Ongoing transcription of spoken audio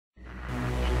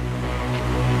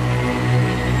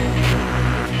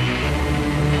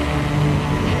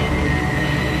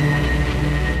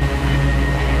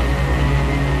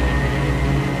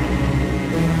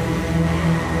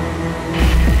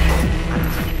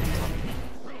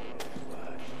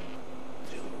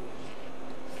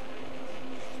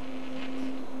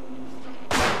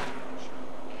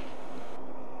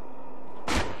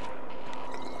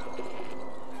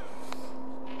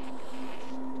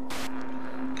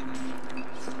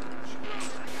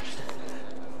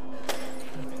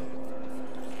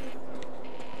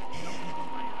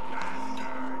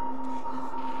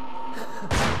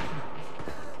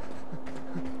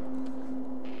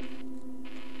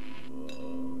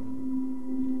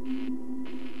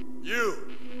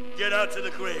get out to the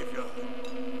graveyard.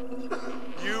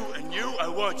 You, I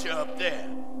want you up there.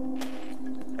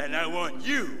 And I want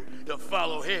you to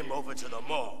follow him over to the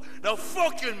mall. Now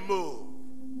fucking move!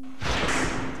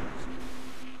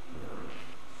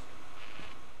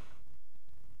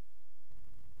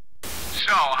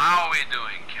 So, how are we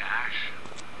doing, Cash?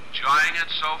 Enjoying it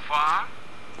so far?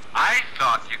 I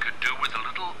thought you could do with a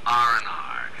little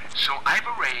R&R, so I've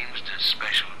arranged a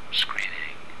special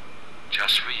screening.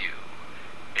 Just for you.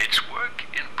 It's work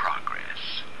in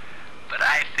progress, but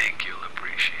I think you'll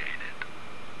appreciate it.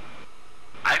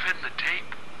 I've hidden a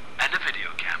tape and a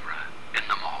video camera in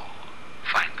the mall.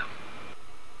 Find them.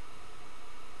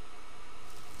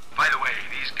 By the way,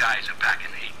 these guys are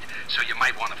packing heat, so you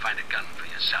might want to find a gun for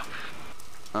yourself.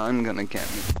 I'm gonna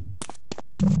get me.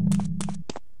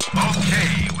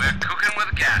 Okay, we're cooking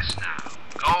with gas now.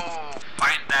 Go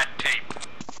find that tape.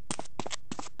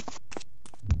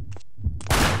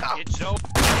 It's over.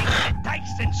 Take the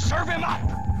dice and serve him up!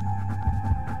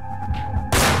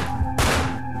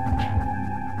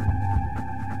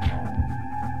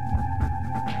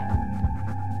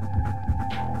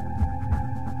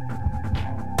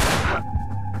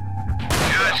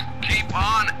 Just keep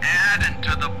on adding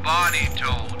to the body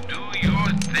toll. Do your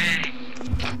thing.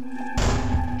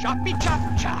 Choppy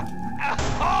chop chop!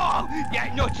 Oh!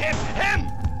 Yeah, no, it's him! Him!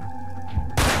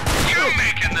 You're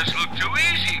making this look too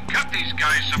easy. Cut these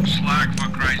guys some slack, for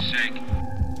Christ's sake.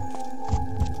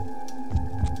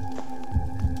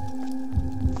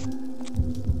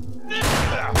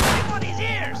 Him on his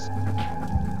ears!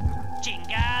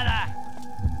 Chingada!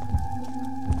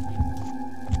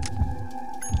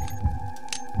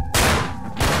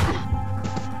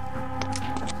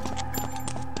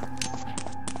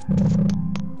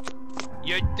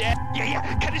 You're dead.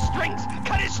 Yeah, cut his strings!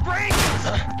 Cut his strings!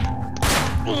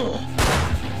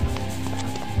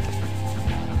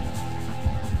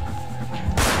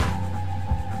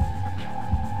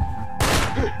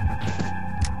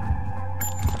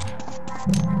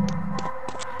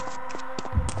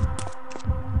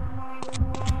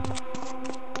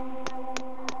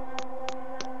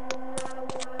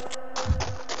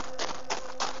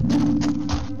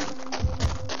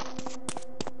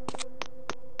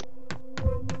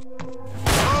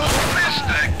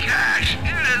 Mr. Cash,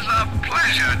 it is a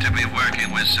pleasure to be working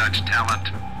with such talent.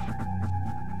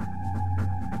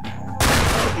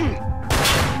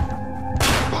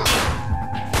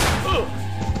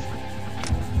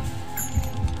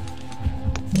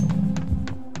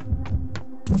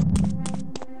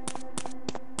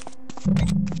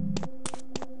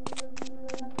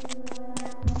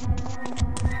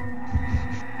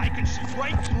 I can see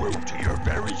right through to your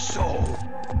very soul.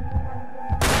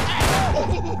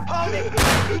 Homie,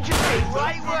 you just stay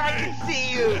right where I can see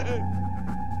you.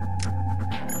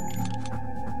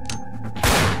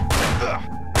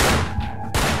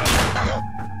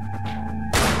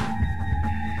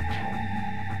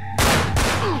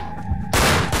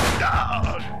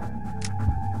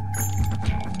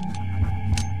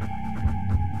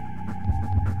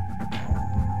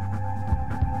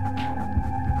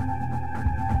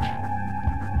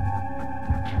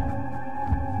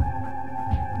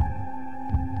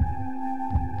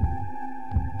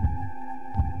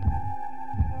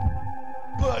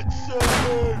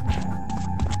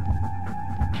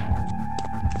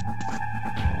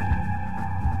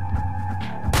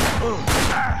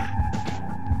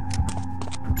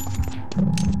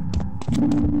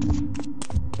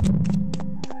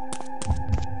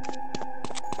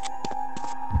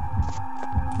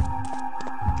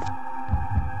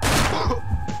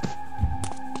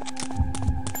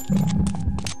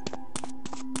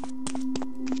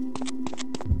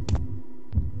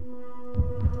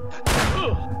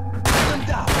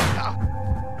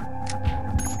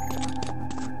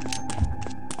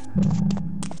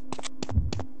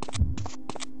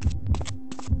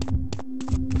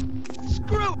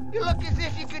 Screw! You look as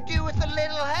if you could do with a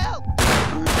little help.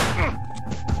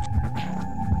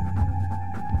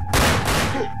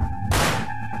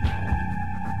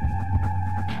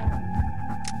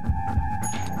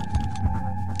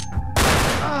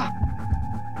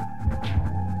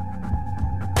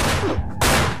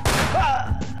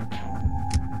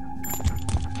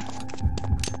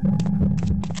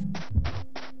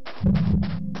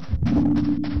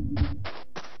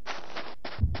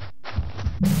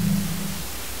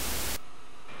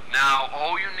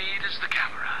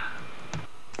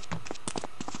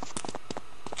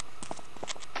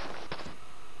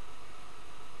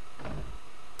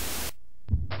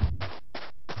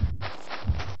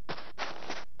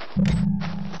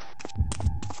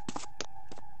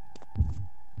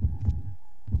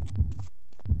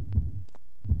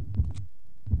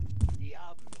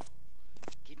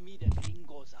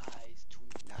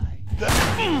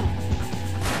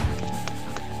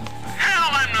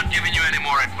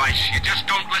 just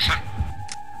don't listen.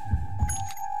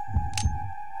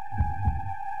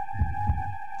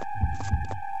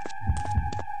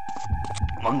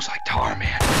 Lungs like tar,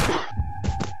 man.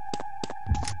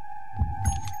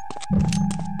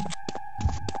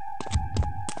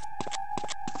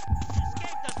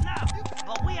 Escaped us now,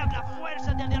 but we have la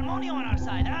fuerza del demonio on our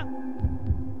side, huh?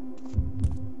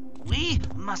 We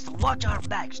must watch our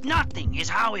backs. Nothing is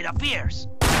how it appears.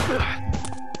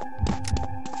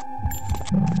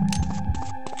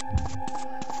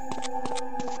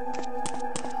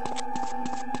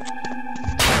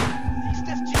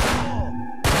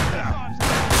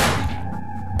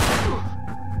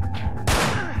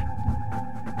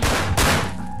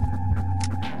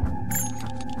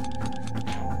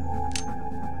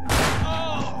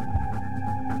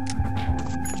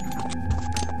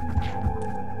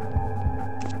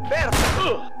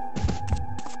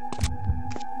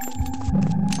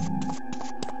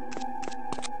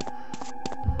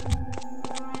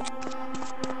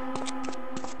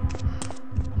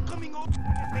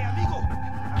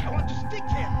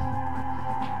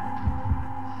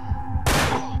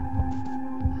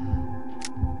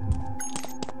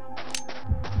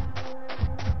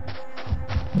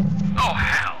 Oh,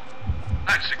 hell.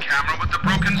 That's the camera with the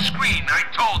broken screen. I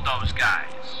told those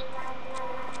guys.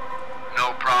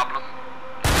 No problem.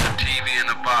 There's a TV in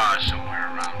a bar somewhere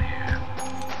around here.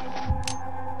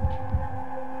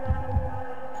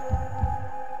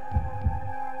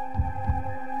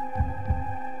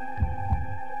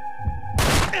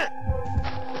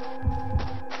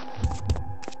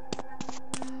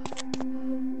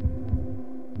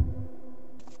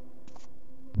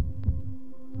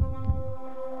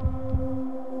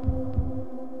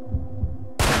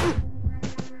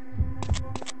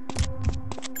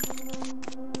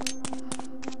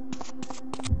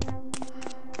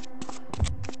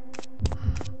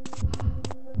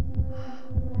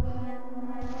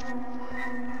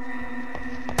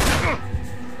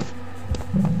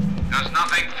 Does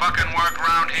nothing fucking work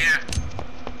around here?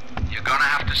 You're gonna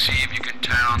have to see if you can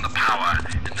turn on the power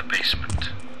in the basement.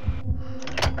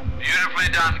 Beautifully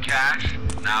done, Cash.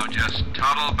 Now just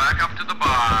toddle back up to the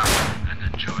bar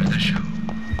and enjoy the show.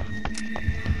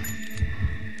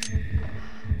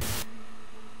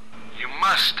 You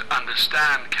must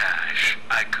understand, Cash.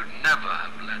 I could never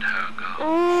have let her go.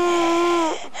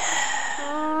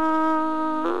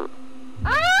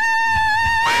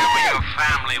 Where were your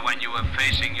family when you were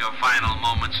facing your final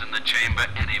moments in the chamber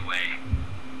anyway?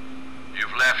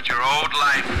 You've left your old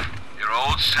life, your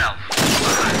old self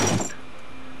behind.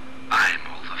 I'm